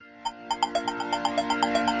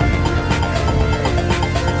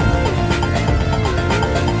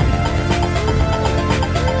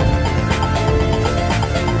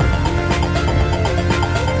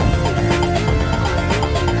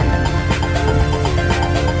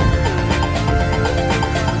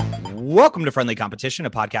Welcome to Friendly Competition,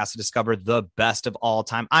 a podcast to discover the best of all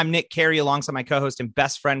time. I'm Nick Carey, alongside my co-host and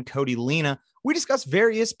best friend, Cody Lena. We discuss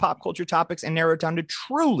various pop culture topics and narrow it down to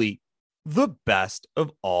truly the best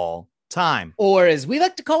of all time. Or as we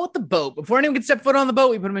like to call it, the boat. Before anyone can step foot on the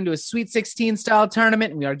boat, we put them into a Sweet 16 style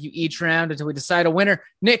tournament and we argue each round until we decide a winner.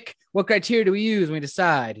 Nick, what criteria do we use when we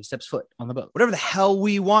decide who steps foot on the boat? Whatever the hell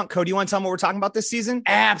we want. Cody, you want to tell them what we're talking about this season?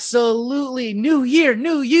 Absolutely. New year,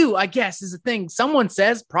 new you, I guess, is a thing someone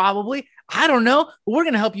says, probably. I don't know. But we're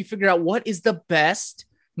going to help you figure out what is the best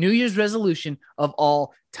New Year's resolution of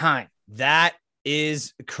all time. That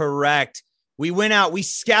is correct. We went out, we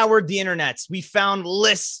scoured the internets, we found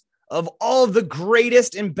lists of all of the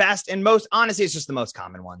greatest and best and most, honestly, it's just the most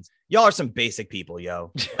common ones. Y'all are some basic people,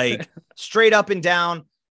 yo. Like straight up and down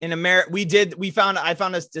in America. I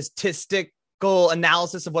found a statistical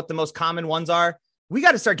analysis of what the most common ones are. We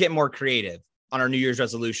got to start getting more creative on our New Year's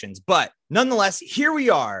resolutions. But nonetheless, here we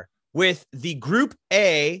are with the Group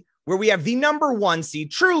A, where we have the number one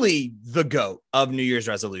seed, truly the GOAT of New Year's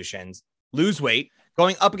resolutions, lose weight,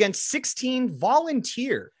 going up against 16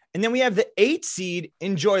 volunteer. And then we have the 8 seed,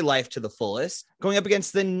 enjoy life to the fullest, going up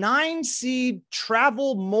against the 9 seed,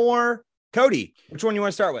 travel more. Cody, which one you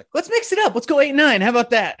want to start with? Let's mix it up. Let's go 8 and 9. How about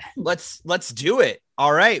that? Let's do it.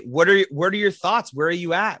 All right. What are your thoughts? Where are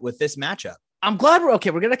you at with this matchup? I'm glad we're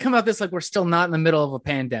okay. We're going to come out this like we're still not in the middle of a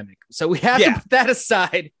pandemic. So we have to put that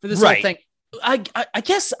aside for this whole thing. I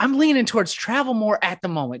guess I'm leaning towards travel more at the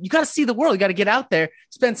moment. You got to see the world. You got to get out there,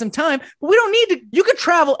 spend some time, but we don't need to. You could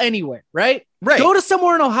travel anywhere, right? Right. Go to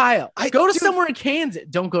somewhere in Ohio. Go to somewhere in Kansas.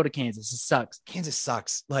 Don't go to Kansas. It sucks. Kansas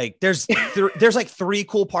sucks. Like there's like 3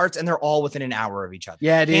 cool parts and they're all within an hour of each other.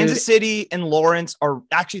 Yeah, dude. Kansas City and Lawrence are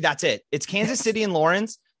actually, that's it. It's Kansas City and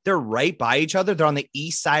Lawrence. They're right by each other. They're on the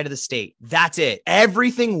east side of the state. That's it.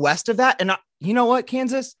 Everything west of that. And you know what,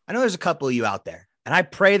 Kansas? I know there's a couple of you out there. And I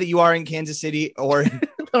pray that you are in Kansas City or in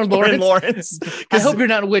Lawrence. I hope you're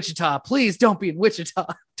not in Wichita. Please don't be in Wichita.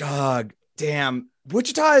 Dog, damn.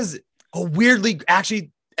 Wichita is a weirdly,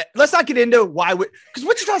 actually, let's not get into why, because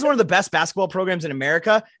Wichita is one of the best basketball programs in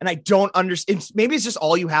America. And I don't understand. Maybe it's just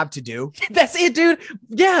all you have to do. That's it, dude.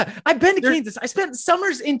 Yeah. I've been to Kansas. I spent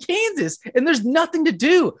summers in Kansas and there's nothing to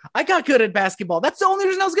do. I got good at basketball. That's the only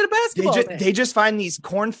reason I was good at basketball. They just find these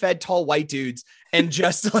corn-fed tall white dudes and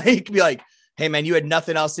just like be like, hey man, you had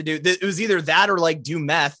nothing else to do. It was either that or like do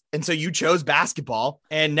meth. And so you chose basketball.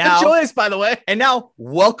 And now, good choice, by the way. And now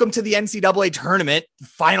welcome to the NCAA tournament,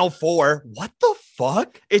 Final Four. What the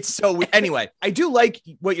fuck? It's so weird. Anyway, I do like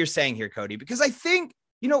what you're saying here, Cody, because I think,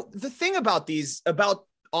 the thing about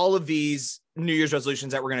all of these New Year's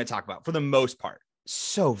resolutions that we're going to talk about for the most part,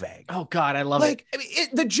 so vague. Oh God, I love it. I mean,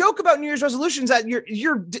 the joke about New Year's resolutions that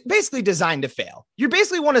you're basically designed to fail. You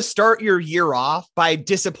basically want to start your year off by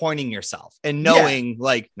disappointing yourself and knowing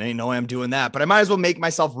like, I know I'm doing that, but I might as well make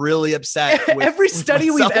myself really upset. Every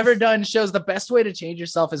study we've ever done shows the best way to change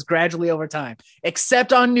yourself is gradually over time,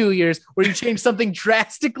 except on New Year's where you change something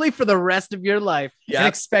drastically for the rest of your life and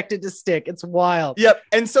expect it to stick. It's wild. Yep.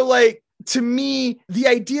 And so like, to me, the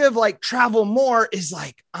idea of like travel more is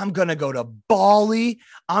like, I'm going to go to Bali.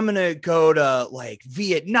 I'm going to go to like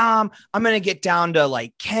Vietnam. I'm going to get down to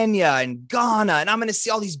like Kenya and Ghana. And I'm going to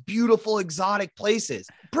see all these beautiful exotic places.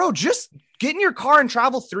 Bro, just get in your car and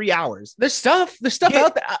travel 3 hours. There's stuff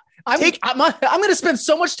out there. I'm going to spend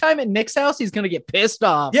so much time at Nick's house. He's going to get pissed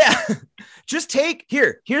off. Yeah. Just here's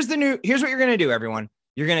what you're going to do, everyone.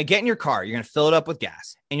 You're going to get in your car. You're going to fill it up with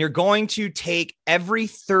gas and you're going to take every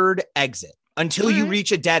third exit until you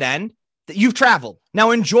reach a dead end that you've traveled.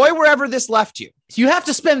 Now enjoy wherever this left you. You have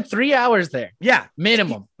to spend 3 hours there. Yeah.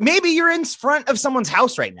 Minimum. Maybe you're in front of someone's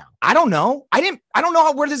house right now. I don't know. I don't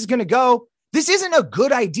know where this is going to go. This isn't a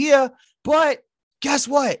good idea, but guess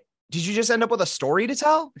what? Did you just end up with a story to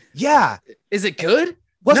tell? Yeah. Is it good?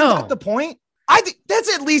 Wasn't that the point? I think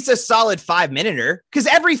that's at least a solid 5-minute because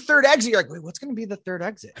every third exit, you're like, wait, what's going to be the third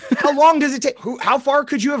exit? How long does it take? How far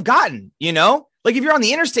could you have gotten? Like if you're on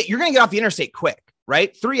the interstate, you're going to get off the interstate quick,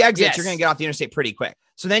 right? 3 exits, You're going to get off the interstate pretty quick.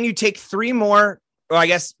 So then you take 3 more. Well, I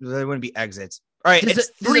guess there wouldn't be exits. All right. Does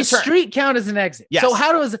a street count as an exit? Yes. So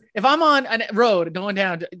if I'm on a road going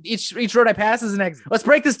down, each road I pass is an exit. Let's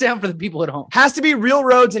break this down for the people at home. Has to be real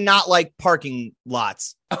roads and not like parking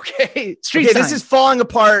lots. Okay. This is falling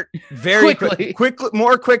apart very quickly,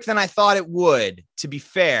 more quick than I thought it would, to be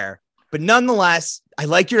fair. But nonetheless, I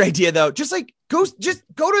like your idea though. Just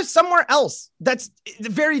go to somewhere else that's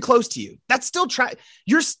very close to you. That's still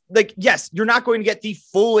you're like, yes, you're not going to get the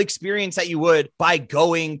full experience that you would by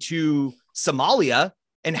going to Somalia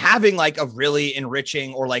and having like a really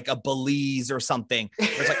enriching or like a Belize or something.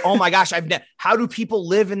 It's like, oh my gosh, how do people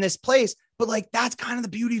live in this place? but like, that's kind of the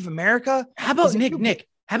beauty of America. How about Nick,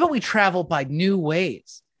 how about we travel by new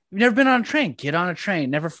ways? You've never been on a train, get on a train.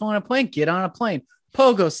 Never flown a plane, get on a plane.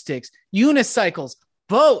 Pogo sticks, unicycles,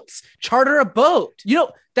 boats, charter a boat. You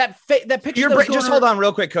know, that picture. Just hold on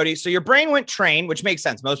real quick, Cody. So your brain went train, which makes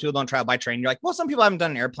sense. Most people don't travel by train. You're like, well, some people haven't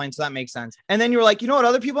done an airplane, so that makes sense. And then you were like, you know what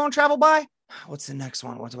other people don't travel by? What's the next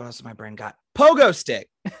one? What else has my brain got? Pogo stick.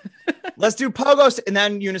 Let's do pogo stick. And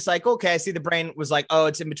then unicycle. Okay, I see the brain was like, oh,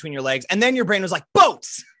 it's in between your legs. And then your brain was like,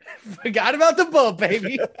 boats. Forgot about the boat,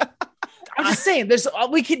 baby. I'm just saying,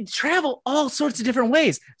 we can travel all sorts of different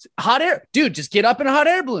ways. Hot air, dude, just get up in a hot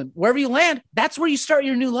air balloon. Wherever you land, that's where you start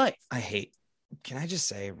your new life. Can I just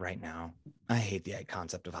say right now, I hate the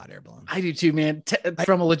concept of hot air balloon. I do too, man.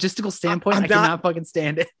 From a logistical standpoint, I cannot fucking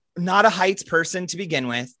stand it. Not a heights person to begin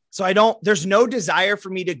with. So there's no desire for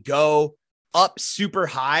me to go up super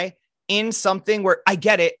high in something where I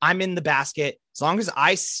get it. I'm in the basket. As long as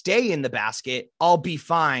I stay in the basket, I'll be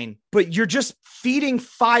fine. But you're just feeding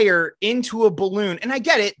fire into a balloon. And I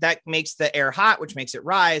get it. That makes the air hot, which makes it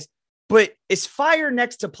rise. But it's fire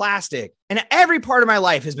next to plastic. And every part of my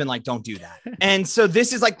life has been like, don't do that. And so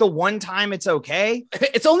this is like the one time it's okay.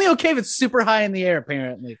 It's only okay if it's super high in the air,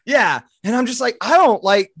 apparently. Yeah. And I'm just like, I don't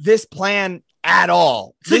like this plan at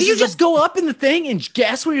all. So do you just go up in the thing and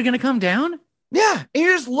guess where you're going to come down? Yeah. And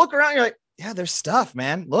you just look around. You're like, yeah, there's stuff,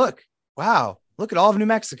 man. Look. Wow. Look at all of New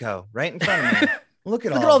Mexico right in front of me. Look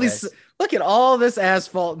at all these. Look at all this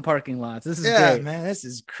asphalt and parking lots. This is great, man. This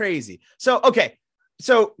is crazy. So, okay.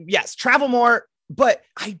 So yes, travel more, but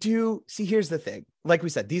I do see, here's the thing. Like we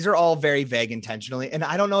said, these are all very vague intentionally. And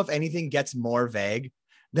I don't know if anything gets more vague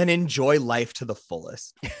than enjoy life to the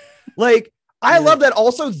fullest. Like, I love that.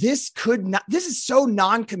 Also, this is so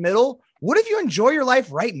non-committal. What if you enjoy your life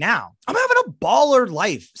right now? I'm having a baller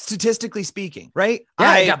life, statistically speaking, right? Yeah,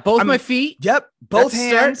 I got both my feet. Yep. Both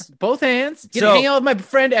hands. Both hands. Get to hang out with my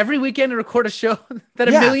friend every weekend and record a show that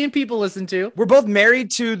a million people listen to. We're both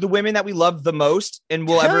married to the women that we love the most and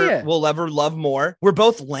we'll ever love more. We're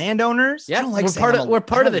both landowners. Yeah, I don't like we're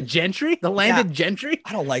part of the gentry, the landed gentry.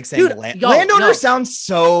 I don't like saying landowner sounds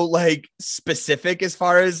so like specific as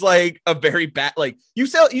far as like a very bad, like you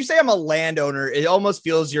say I'm a landowner. It almost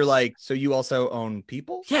feels you're like, so you also own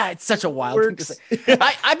people? Yeah, it's such a wild thing to say.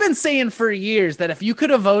 I've been saying for years that if you could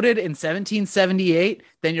have voted in 1778,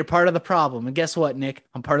 then you're part of the problem. And guess what, Nick?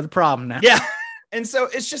 I'm part of the problem now. Yeah. And so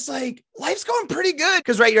it's just like life's going pretty good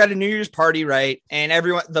because, right, you're at a New Year's party, right? And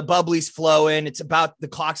everyone, the bubbly's flowing. The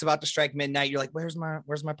clock's about to strike midnight. You're like, where's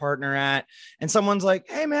my partner at? And someone's like,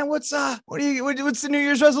 hey man, what's the New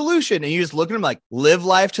Year's resolution? And you just look at them like, live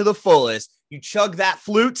life to the fullest. You chug that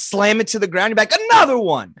flute, slam it to the ground. You're like, another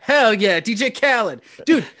one. Hell yeah, DJ Khaled.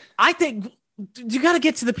 Dude, I think you got to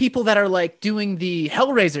get to the people that are like doing the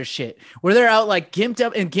Hellraiser shit where they're out like gimped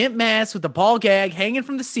up in gimp masks with the ball gag hanging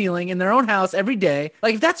from the ceiling in their own house every day.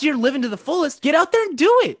 Like if that's your living to the fullest, get out there and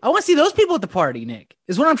do it. I want to see those people at the party, Nick,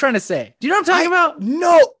 is what I'm trying to say. Do you know what I'm talking about?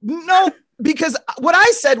 No, because what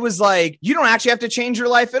I said was like, you don't actually have to change your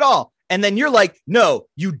life at all. And then you're like, no,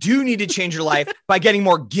 you do need to change your life by getting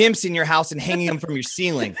more gimps in your house and hanging them from your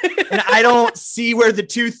ceiling. And I don't see where the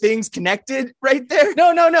two things connected right there.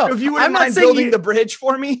 No. So if you wouldn't mind building the bridge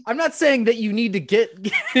for me. I'm not saying that you need to get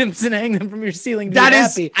gimps and hang them from your ceiling.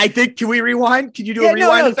 I think, can we rewind? Can you do a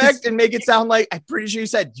rewind effect and make it sound like, I'm pretty sure you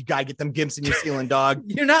said, you got to get them gimps in your ceiling, dog.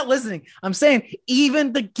 You're not listening. I'm saying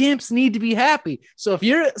even the gimps need to be happy. So if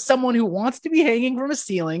you're someone who wants to be hanging from a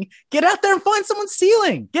ceiling, get out there and find someone's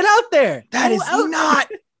ceiling. Get out there. That is not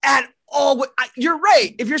at all. You're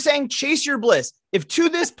right. If you're saying chase your bliss, if to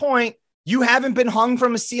this point you haven't been hung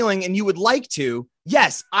from a ceiling and you would like to,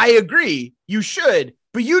 yes, I agree. You should.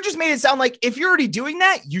 But you just made it sound like if you're already doing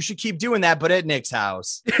that, you should keep doing that. But at Nick's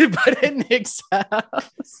house.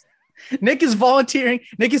 Nick is volunteering.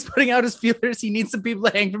 Nick is putting out his feelers. He needs some people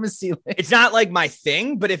to hang from his ceiling. It's not like my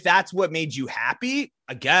thing, but if that's what made you happy,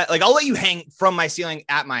 I get like, I'll let you hang from my ceiling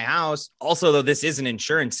at my house. Also, though, this is an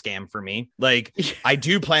insurance scam for me. Like I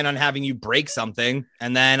do plan on having you break something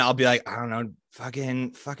and then I'll be like, I don't know,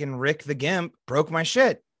 fucking Rick the Gimp broke my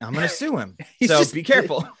shit. I'm going to sue him. So be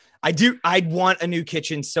careful. I'd want a new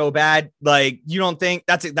kitchen so bad. Like you don't think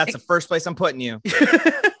that's the first place I'm putting you.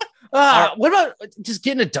 What about just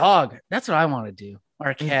getting a dog? That's what I want to do. Or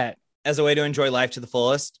a cat. As a way to enjoy life to the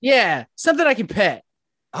fullest? Yeah. Something I can pet.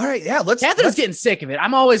 All right. Yeah. Catherine's getting sick of it.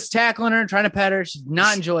 I'm always tackling her and trying to pet her. She's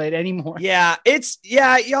not enjoy it anymore. Yeah.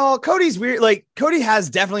 Y'all. Cody's weird. Like Cody has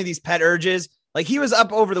definitely these pet urges. Like he was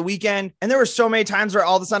up over the weekend and there were so many times where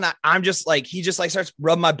all of a sudden I'm just like, he just like starts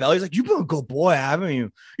rubbing my belly. He's like, you've been a good boy, haven't you?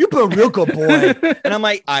 You've been a real good boy. And I'm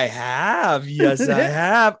like, I have. Yes, I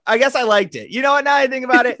have. I guess I liked it. You know what? Now I think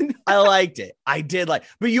about it, I liked it. I did like,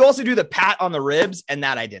 but you also do the pat on the ribs, and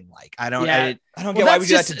that I didn't like. I don't get why we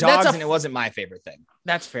do that to dogs, and it wasn't my favorite thing.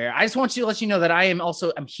 That's fair. I just want to let you know that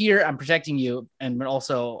I'm here. I'm protecting you, and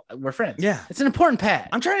also we're friends. Yeah, it's an important pat.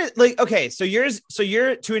 I'm trying to like. Okay, so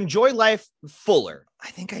you're to enjoy life fuller. I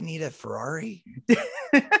think I need a Ferrari.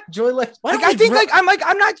 Enjoy life. I'm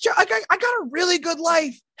not. I got a really good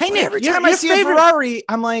life. Hey Nick, every time I see a Ferrari,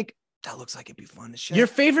 I'm like, that looks like it'd be fun to share. Your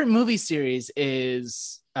favorite movie series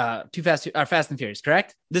is Fast and Furious,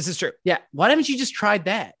 correct? This is true. Yeah. Why haven't you just tried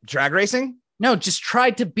that? Drag racing? No, just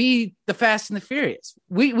tried to be the Fast and the Furious.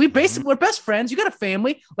 We basically we're best friends. You got a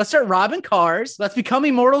family. Let's start robbing cars. Let's become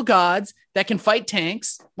immortal gods that can fight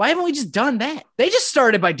tanks. Why haven't we just done that? They just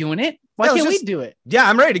started by doing it. Why can't we do it? Yeah,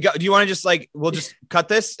 I'm ready to go. Do you want to just we'll just cut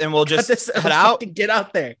this and we'll just head out and get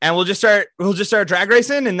out there and we'll just start drag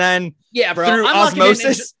racing and then bro. Through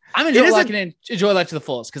osmosis. I'm enjoying enjoy life to the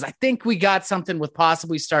fullest because I think we got something with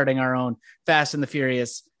possibly starting our own Fast and the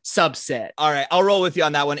Furious subset. All right, I'll roll with you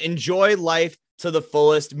on that one. Enjoy life to the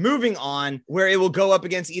fullest. Moving on, where it will go up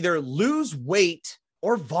against either lose weight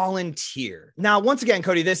or volunteer. Now, once again,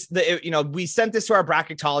 Cody, we sent this to our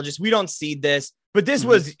bracketologist. We don't seed this, but this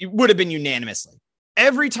would have been unanimously.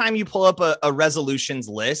 Every time you pull up a resolutions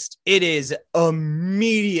list, it is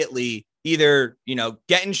immediately either,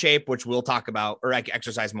 get in shape, which we'll talk about, or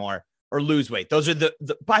exercise more, or lose weight. Those are the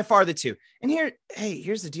by far the two. And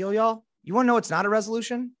here's the deal, y'all. You want to know what's not a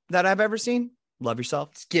resolution that I've ever seen? Love yourself.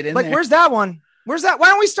 Let's get in there. Where's that one? Where's that? Why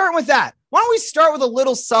don't we start with that? Why don't we start with a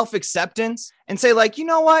little self-acceptance and say, you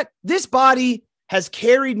know what? This body has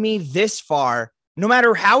carried me this far. No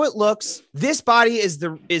matter how it looks, this body is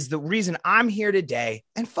the reason I'm here today.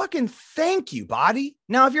 And fucking thank you, body.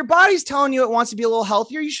 Now, if your body's telling you it wants to be a little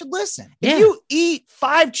healthier, you should listen. Yeah. If you eat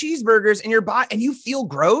 5 cheeseburgers in your body and you feel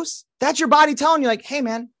gross, that's your body telling you hey,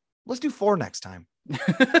 man, let's do 4 next time.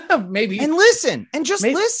 Maybe. And listen and just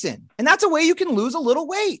listen. And that's a way you can lose a little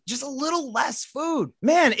weight, just a little less food.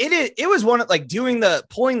 Man, it was one of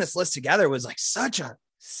pulling this list together was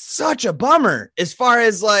such a bummer as far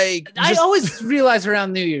as I always realize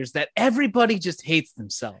around New Year's that everybody just hates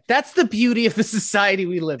themselves. That's the beauty of the society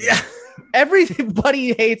we live in. Yeah.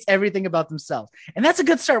 Everybody hates everything about themselves. And that's a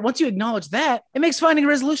good start. Once you acknowledge that, it makes finding a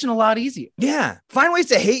resolution a lot easier. Yeah. Find ways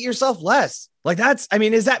to hate yourself less. Man,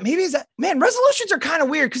 resolutions are kind of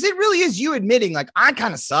weird because it really is you admitting I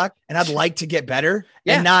kind of suck and I'd like to get better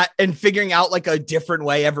and figuring out a different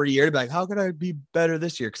way every year to be how could I be better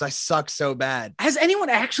this year? Because I suck so bad. Has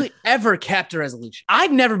anyone actually ever kept a resolution?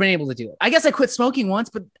 I've never been able to do it. I guess I quit smoking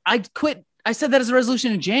once, but I said that as a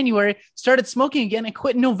resolution in January, started smoking again and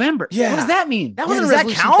quit in November. Yeah. What does that mean? That wasn't a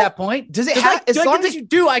resolution at that point. Does it have, as long as you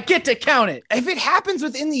do, I get to count it. If it happens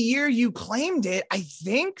within the year you claimed it, I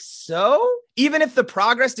think so. Even if the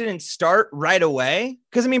progress didn't start right away.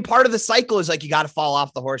 Because part of the cycle is you got to fall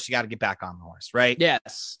off the horse. You got to get back on the horse, right?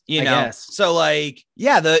 Yes. So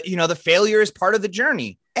the failure is part of the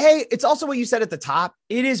journey. Hey, it's also what you said at the top.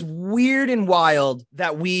 It is weird and wild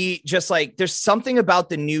that we just there's something about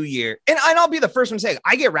the new year. And I'll be the first one to say,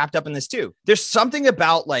 I get wrapped up in this too. There's something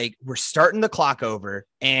about we're starting the clock over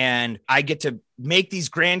and I get to make these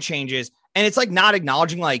grand changes. And it's not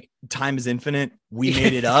acknowledging time is infinite. We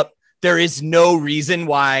made it up. There is no reason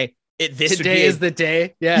why today is the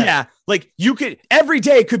day. Yeah. Every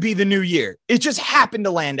day could be the new year. It just happened to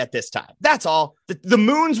land at this time. That's all. The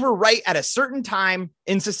moons were right at a certain time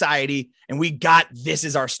in society and we got, this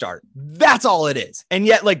is our start. That's all it is. And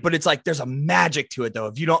yet but it's there's a magic to it though.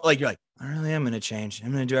 If you don't you're I really am going to change.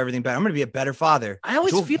 I'm going to do everything better. I'm going to be a better father. I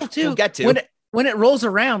always feel too. We'll get to when it rolls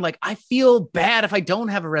around, I feel bad if I don't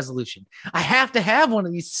have a resolution. I have to have one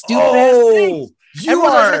of these stupid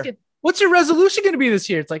ass things. What's your resolution going to be this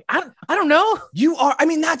year? It's I don't know. You are.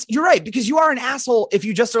 You're right, because you are an asshole if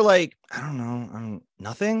you just are I don't know.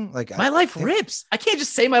 Nothing. My life rips. I can't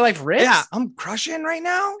just say my life rips. Yeah, I'm crushing right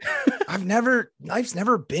now. Life's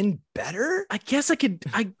never been better. I guess I could.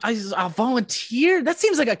 I'll volunteer. That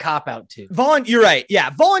seems like a cop out too. You're right. Yeah,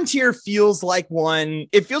 volunteer feels like one.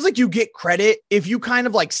 It feels like you get credit if you kind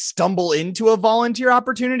of stumble into a volunteer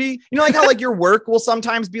opportunity. How your work will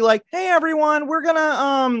sometimes be hey everyone, we're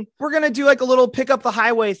gonna do a little pick up the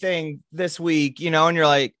highway thing this week. And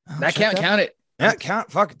you're that count it. Yeah,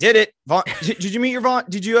 fuck, did it. Did you meet your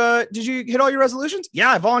did you hit all your resolutions? Yeah,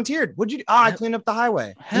 I volunteered. What'd you do? I cleaned up the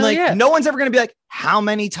highway. Hell yeah. No one's ever going to be how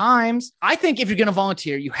many times? I think if you're going to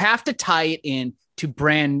volunteer, you have to tie it in to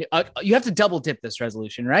brand. You have to double dip this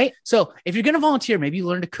resolution, right? So if you're going to volunteer, maybe you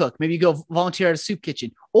learn to cook. Maybe you go volunteer at a soup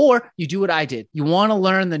kitchen, Or you do what I did. You want to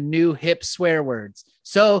learn the new hip swear words.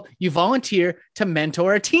 So you volunteer to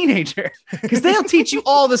mentor a teenager because they'll teach you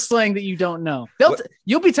all the slang that you don't know.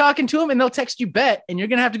 You'll be talking to them and they'll text you bet, and you're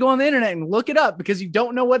going to have to go on the internet and look it up because you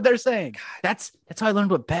don't know what they're saying. That's how I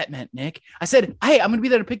learned what bet meant, Nick. I said, hey, I'm going to be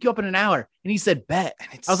there to pick you up in an hour. And he said, bet.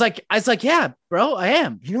 I was like, yeah, bro, I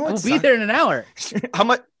am. You know what? I'll be there in an hour. How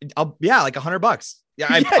much? Like $100. Yeah,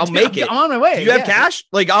 I'll make it. I'm on my way. Do you have cash?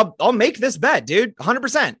 Like I'll make this bet, dude.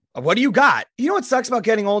 100%. What do you got? You know what sucks about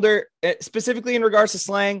getting older, specifically in regards to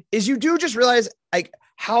slang, is you do just realize like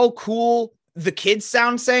how cool the kids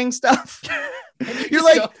sound saying stuff. You're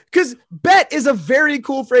like, because bet is a very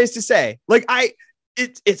cool phrase to say. Like I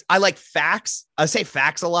like facts. I say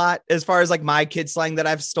facts a lot as far as like my kids slang that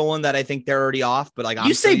I've stolen that I think they're already off, but like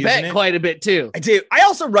you say bet quite a bit too. I do. I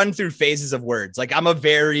also run through phases of words. Like I'm a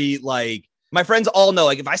very like. My friends all know,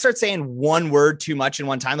 like, if I start saying one word too much in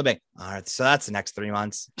one time, they'll be like, all right, so that's the next 3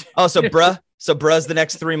 months. Oh, so bruh's the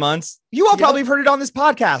next 3 months. You all probably have heard it on this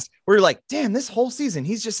podcast where you're like, damn, this whole season,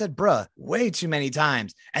 he's just said bruh way too many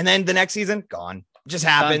times. And then the next season, gone. Just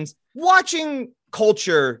happens. Watching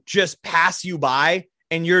culture just pass you by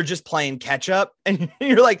and you're just playing catch up and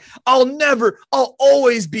you're like, I'll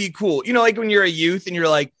always be cool. You know, like when you're a youth and you're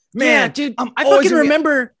like, man, yeah, dude, I fucking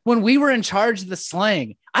remember when we were in charge of the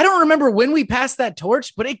slang. I don't remember when we passed that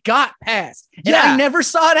torch, but it got passed. And I never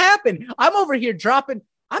saw it happen. I'm over here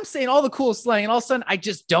I'm saying all the cool slang, and all of a sudden I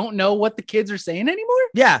just don't know what the kids are saying anymore.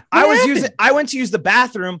 Yeah. I went to use the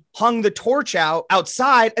bathroom, hung the torch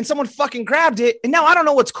outside, and someone fucking grabbed it. And now I don't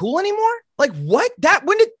know what's cool anymore. Like what?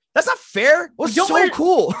 That's not fair. It was so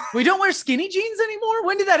cool. We don't wear skinny jeans anymore.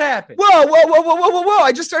 When did that happen? Whoa.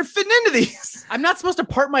 I just started fitting into these. I'm not supposed to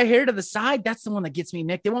part my hair to the side. That's the one that gets me,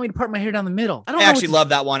 Nick. They want me to part my hair down the middle. I actually love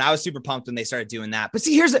that one. I was super pumped when they started doing that. But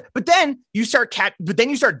see, but then you start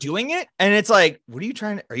doing it and it's like, are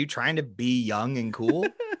you trying to be young and cool?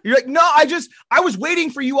 You're like, no, I was waiting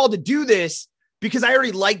for you all to do this because I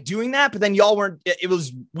already liked doing that. But then y'all weren't, it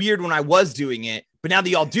was weird when I was doing it. But now that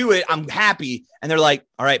y'all do it, I'm happy. And they're like,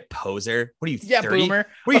 all right, poser. What are you, 30? Boomer.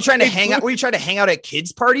 What are you trying to hang out? What are you trying to hang out at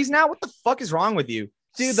kids' parties now? What the fuck is wrong with you?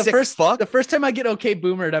 Dude, the first time I get okay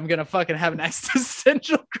boomered, I'm going to fucking have an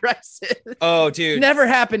existential crisis. Oh, dude. Never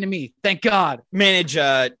happened to me. Thank God. Manage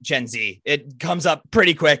Gen Z. It comes up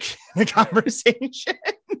pretty quick in the conversation.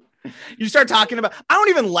 You start talking about, I don't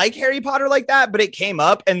even like Harry Potter like that, but it came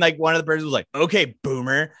up and like one of the persons was like, okay,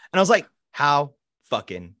 boomer. And I was like, how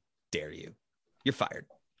fucking dare you? You're fired.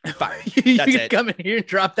 Fired. You can come in here and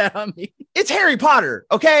drop that on me. It's Harry Potter.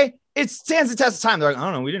 Okay. It stands the test of time. They're like, I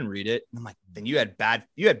don't know. We didn't read it. And I'm like, then you had bad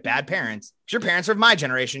parents. Your parents are of my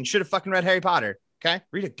generation. Should have fucking read Harry Potter. Okay.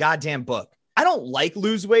 Read a goddamn book. I don't like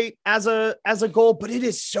lose weight as a goal, but it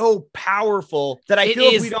is so powerful that I feel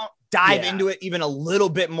if we don't dive into it even a little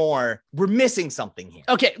bit more, we're missing something here.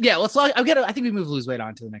 Okay. Yeah. I think we move lose weight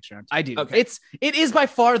on to the next round. I do. Okay. It is by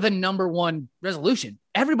far the number one resolution.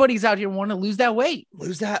 Everybody's out here wanting to lose that weight.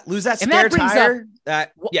 Lose that spare tire.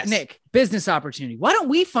 Yes. Nick, business opportunity. Why don't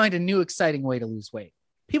we find a new exciting way to lose weight?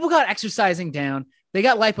 People got exercising down. They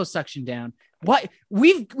got liposuction down. Why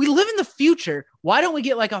we live in the future. Why don't we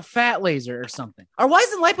get like a fat laser or something? Or why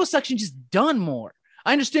isn't liposuction just done more?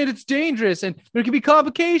 I understand it's dangerous and there could be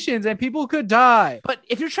complications and people could die. But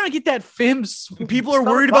if you're trying to get that people are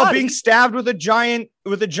worried about being stabbed with a giant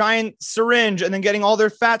syringe and then getting all their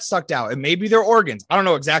fat sucked out. And maybe their organs. I don't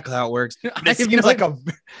know exactly how it works. It seems like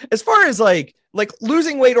as far as like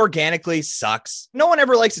losing weight organically sucks. No one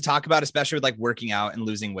ever likes to talk about, especially with like working out and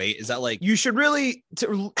losing weight, is that like you should really,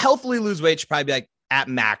 to healthily lose weight, should probably be like at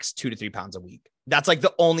max 2 to 3 pounds a week. That's like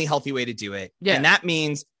the only healthy way to do it. Yeah. And that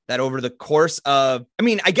means that over the course of,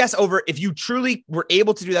 if you truly were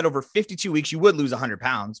able to do that over 52 weeks, you would lose 100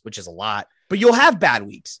 pounds, which is a lot, but you'll have bad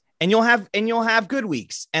weeks and you'll have good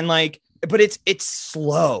weeks. And like, but it's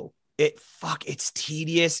slow. It's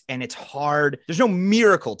tedious and it's hard. There's no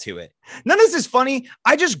miracle to it. None of this is funny.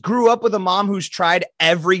 I just grew up with a mom who's tried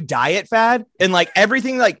every diet fad and like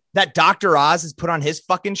everything like that Dr. Oz has put on his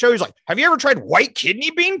fucking show. He's like, have you ever tried white kidney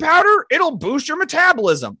bean powder? It'll boost your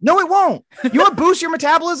metabolism. No, it won't. You want to boost your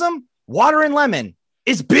metabolism? Water and lemon.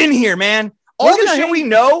 It's been here, man. All the shit we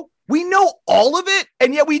know all of it.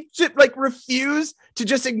 And yet we just like refuse to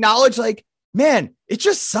just acknowledge like, man, it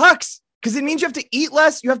just sucks. Because it means you have to eat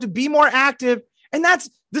less. You have to be more active. And that's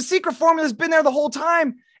the secret formula has been there the whole time.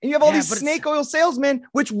 And you have all these snake oil salesmen,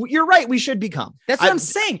 which you're right, we should become. That's what I'm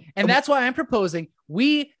saying. And that's why I'm proposing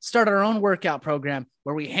we start our own workout program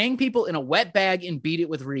where we hang people in a wet bag and beat it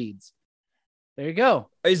with reeds. There you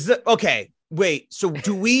go. Okay, wait. So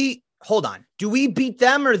do we hold on. Do we beat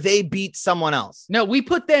them or they beat someone else? No, we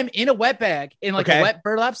put them in a wet bag, in like a wet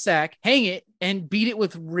burlap sack, hang it, and beat it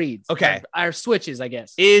with reeds. Okay. Our switches, I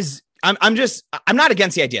guess. I'm not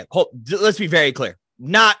against the idea. Let's be very clear.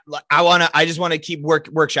 I just want to keep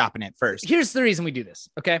workshopping it first. Here's the reason we do this.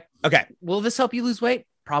 Okay. Will this help you lose weight?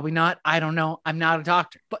 Probably not. I don't know. I'm not a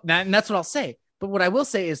doctor, and that's what I'll say. But what I will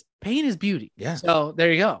say is pain is beauty. Yeah. So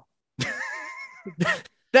there you go.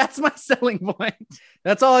 That's my selling point.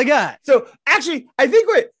 That's all I got. So actually, I think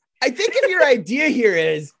if your idea here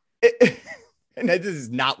is, and this is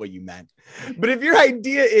not what you meant, but if your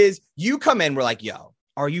idea is you come in, we're like, yo,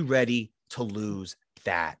 are you ready to lose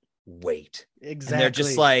that weight? Exactly. And they're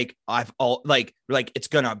just like, it's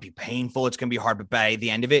going to be painful. It's going to be hard, but by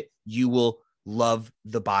the end of it, you will love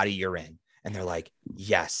the body you're in. And they're like,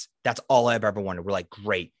 yes, that's all I've ever wanted. We're like,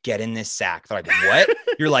 great, get in this sack. They're like, what?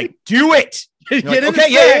 You're like, do it. Get like, in okay,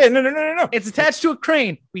 yeah, no. It's attached to a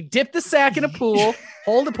crane. We dip the sack in a pool,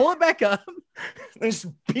 pull it back up. And just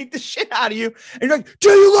beat the shit out of you. And you're like, do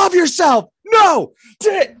you love yourself? No.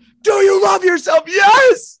 Do you love yourself?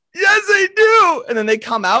 Yes, I do. And then they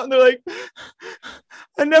come out and they're like,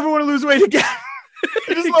 I never want to lose weight again.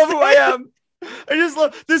 I just love who I am.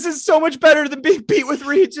 This is so much better than being beat with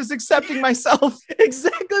reeds, just accepting myself.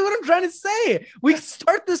 Exactly what I'm trying to say. We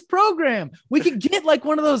start this program. We could get like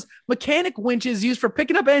one of those mechanic winches used for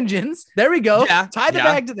picking up engines. There we go. Yeah, tie the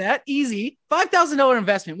bag to that. Easy. $5,000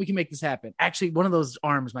 investment. We can make this happen. Actually, one of those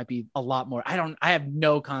arms might be a lot more. I have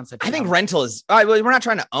no concept. I think rental is, we're not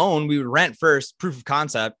trying to own. We would rent first, proof of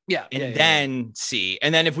concept. Yeah. And then see.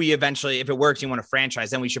 And then if it works, you want to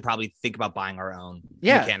franchise, then we should probably think about buying our own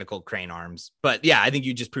mechanical crane arms. But yeah, I think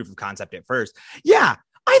you just proof of concept it first. Yeah.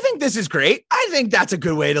 I think this is great. I think that's a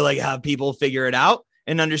good way to like have people figure it out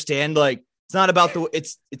and understand like it's not about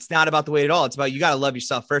it's not about the weight at all. It's about you got to love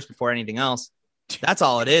yourself first before anything else. That's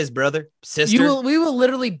all it is, brother, sister. We will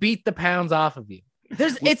literally beat the pounds off of you.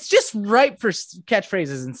 It's just ripe for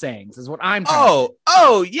catchphrases and sayings is what I'm trying to say.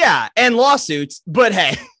 Oh yeah. And lawsuits, but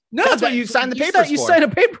hey, no, that's what you signed the papers for. You signed a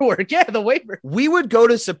paperwork. Yeah. The waiver. We would go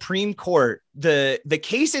to Supreme Court. The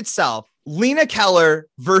case itself, Lena Keller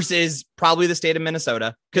versus probably the state of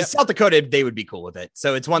Minnesota, because South Dakota, they would be cool with it.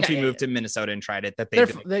 So it's once we moved to Minnesota and tried it that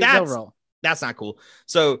they'll roll. That's not cool.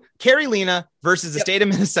 So Carrie Lena versus the state of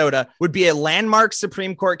Minnesota would be a landmark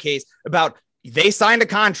Supreme Court case about they signed a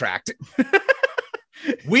contract.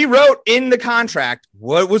 We wrote in the contract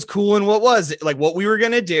what was cool and what was like what we were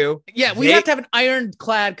going to do. Yeah, we have to have an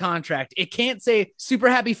ironclad contract. It can't say super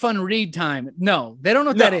happy fun read time. No, they don't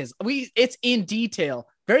know what that is. It's in detail.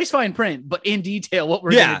 Very fine print, but in detail what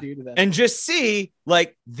we're going to do to them. And just see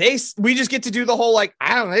like we just get to do the whole like,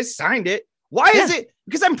 I don't know, they signed it. Why is it?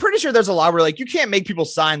 Because I'm pretty sure there's a law where like you can't make people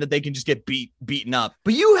sign that they can just get beaten up,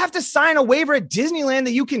 but you have to sign a waiver at Disneyland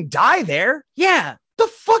that you can die there. Yeah. The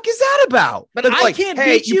fuck is that about? But I can't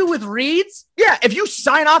beat you with reeds. Yeah. If you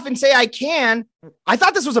sign off and say I can, I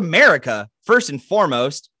thought this was America first and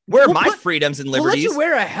foremost. Where are my freedoms and liberties? We'll let you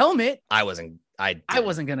wear a helmet. I wasn't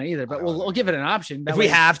going to either, but we'll give it an option. If we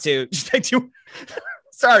have to.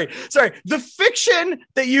 Sorry. The fiction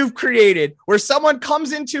that you've created where someone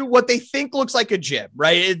comes into what they think looks like a gym,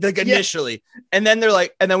 right? Like initially. And then they're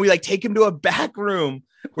like, and then we like take them to a back room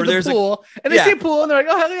where there's a pool and they see a pool and they're like,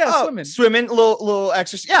 oh, hell yeah, swimming, little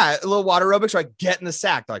exercise. Yeah. A little water aerobics, like get in the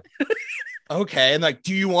sack. They're like, okay. And like,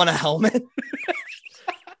 do you want a helmet?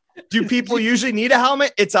 Do people usually need a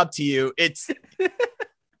helmet? It's up to you. It's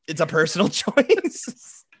a personal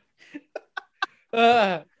choice.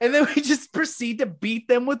 And then we just proceed to beat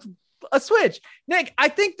them with a switch. Nick, I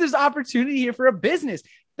think there's opportunity here for a business.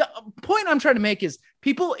 The point I'm trying to make is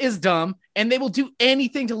people is dumb and they will do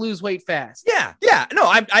anything to lose weight fast. Yeah. No,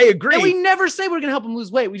 I agree. And we never say we're going to help them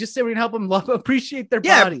lose weight. We just say we're going to help them appreciate their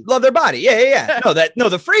body. Love their body. Yeah.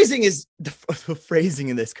 The phrasing is the phrasing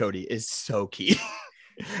in this, Cody, is so key.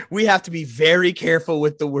 We have to be very careful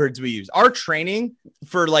with the words we use. Our training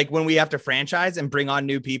for like when we have to franchise and bring on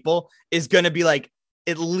new people is going to be like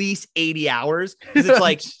at least 80 hours. Because it's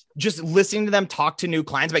like just listening to them talk to new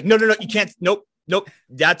clients. Like, no, you can't. Nope.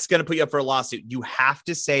 That's going to put you up for a lawsuit. You have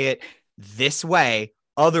to say it this way.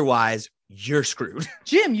 Otherwise, you're screwed.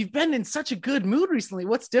 Jim, you've been in such a good mood recently.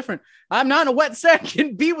 What's different? I'm not in a wet sack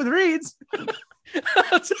and beat with reeds.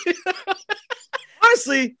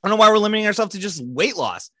 Honestly, I don't know why we're limiting ourselves to just weight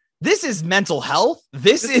loss. This is mental health.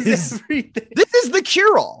 This is the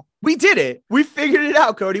cure-all. We did it. We figured it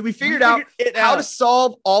out, Cody. We figured out how to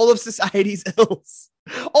solve all of society's ills.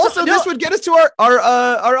 Also, this would get us to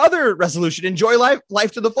our other resolution: enjoy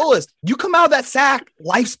life to the fullest. You come out of that sack,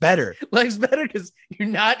 life's better. Life's better because you're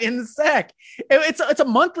not in the sack. It's a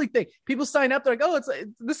monthly thing. People sign up. They're like,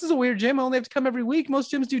 this is a weird gym. I only have to come every week.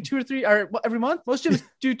 Most gyms do 2 or 3, or every month. Most gyms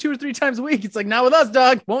do 2 or 3 times a week. It's like, not with us,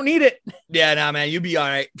 dog. Won't need it. Yeah, nah, man, you'll be all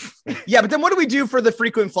right. Yeah, but then what do we do for the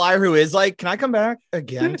frequent flyer who is like, can I come back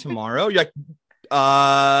again tomorrow? You're like,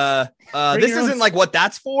 this isn't like what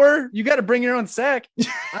that's for. You got to bring your own sack.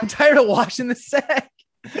 I'm tired of washing the sack.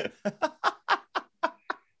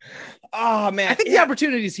 Oh man, I think the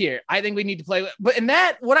opportunity's here. I think we need to play with, but in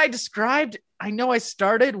that, what I described, I know I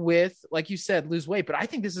started with, like you said, lose weight, but I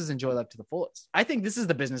think this is enjoy life to the fullest. I think this is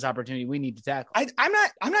the business opportunity we need to tackle. I'm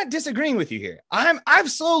not disagreeing with you here.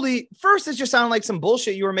 I've slowly, first it just sounded like some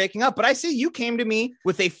bullshit you were making up, but I see you came to me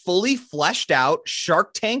with a fully fleshed out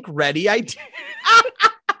Shark Tank ready idea.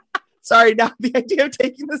 Sorry, now the idea of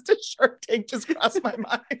taking this to Shark Tank just crossed my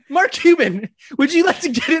mind. Mark Cuban, would you like to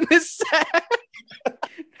get in this sack?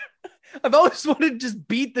 I've always wanted to just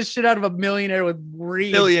beat the shit out of a millionaire with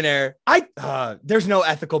greed. Billionaire. There's no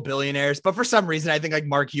ethical billionaires, but for some reason, I think like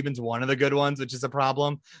Mark Cuban's one of the good ones, which is a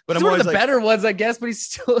problem. But he's I'm one of the like, better ones, I guess, but he's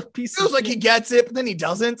still a piece feels like he gets it, but then he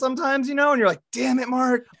doesn't sometimes, and you're like, damn it,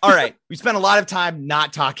 Mark. All right. We spent a lot of time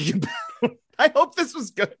not talking about. I hope this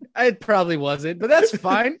was good. It probably wasn't, but that's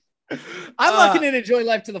fine. I'm looking at enjoy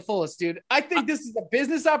life to the fullest, dude. I think this is a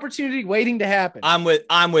business opportunity waiting to happen. I'm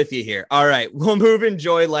with you here. All right, we'll move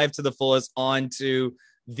enjoy life to the fullest on to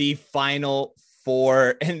the final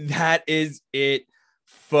 4, and that is it,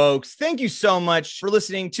 folks. Thank you so much for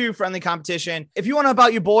listening to Friendly Competition. If you want to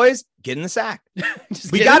about you boys, get in the sack.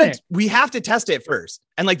 We have to test it first,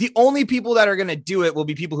 and like the only people that are going to do it will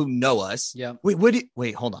be people who know us. Yeah.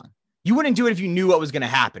 Wait, hold on. You wouldn't do it if you knew what was going to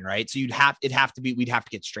happen, right? So we'd have to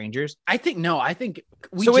get strangers. I think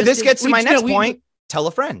this gets to my next point. Tell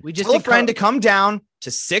a friend. Tell a friend to come down to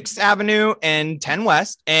 6th Avenue and 10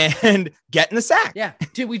 West and get in the sack. Yeah,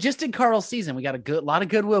 dude, we just did Carl's season. We got a lot of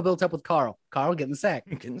goodwill built up with Carl. Carl, get in the sack.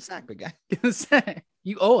 Get in the sack, big guy. Get in the sack.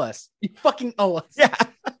 You owe us. You fucking owe us. Yeah.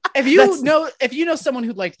 If you know someone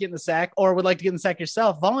who'd like to get in the sack or would like to get in the sack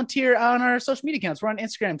yourself, volunteer on our social media accounts. We're on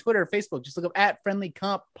Instagram, Twitter, Facebook. Just look up at Friendly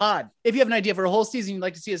Comp Pod. If you have an idea for a whole season you'd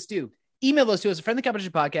like to see us do, email those to us at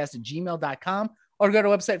friendlycompetitionpodcast@gmail.com or go to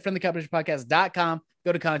our website, friendlycompetitionpodcast.com.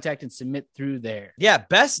 Go to contact and submit through there. Yeah,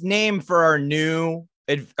 best name for our new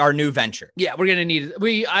venture. Yeah, we're gonna need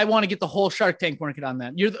it. I want to get the whole Shark Tank working on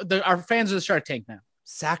that. Our fans are the Shark Tank now.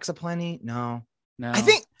 Sacks aplenty? No. I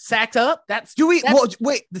think sacked up.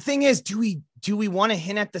 Wait, the thing is, do we want to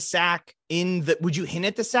hint at the sack would you hint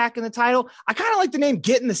at the sack in the title? I kind of like the name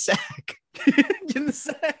Get in the Sack. Get in the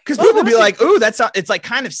sack. Because people be like, ooh, it's like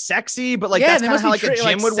kind of sexy, but like that's kind of how like a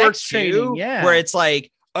gym would work too. Yeah. Where it's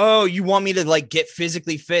like, oh, you want me to like get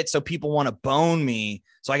physically fit so people want to bone me.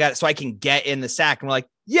 So I can get in the sack. And we're like,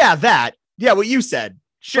 yeah, what you said.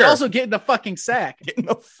 Sure. But also get in the fucking sack. Get in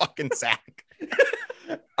the fucking sack.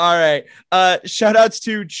 All right. Shout outs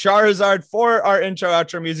to Charizard for our intro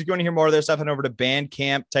outro music. You want to hear more of their stuff? Head over to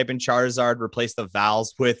Bandcamp, type in Charizard, replace the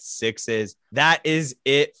vowels with 6s. That is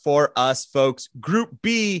it for us, folks. Group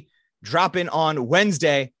B dropping on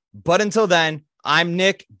Wednesday. But until then, I'm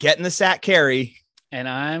Nick, getting the sack carry. And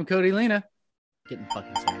I'm Cody Lena, getting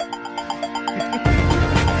fucking sack.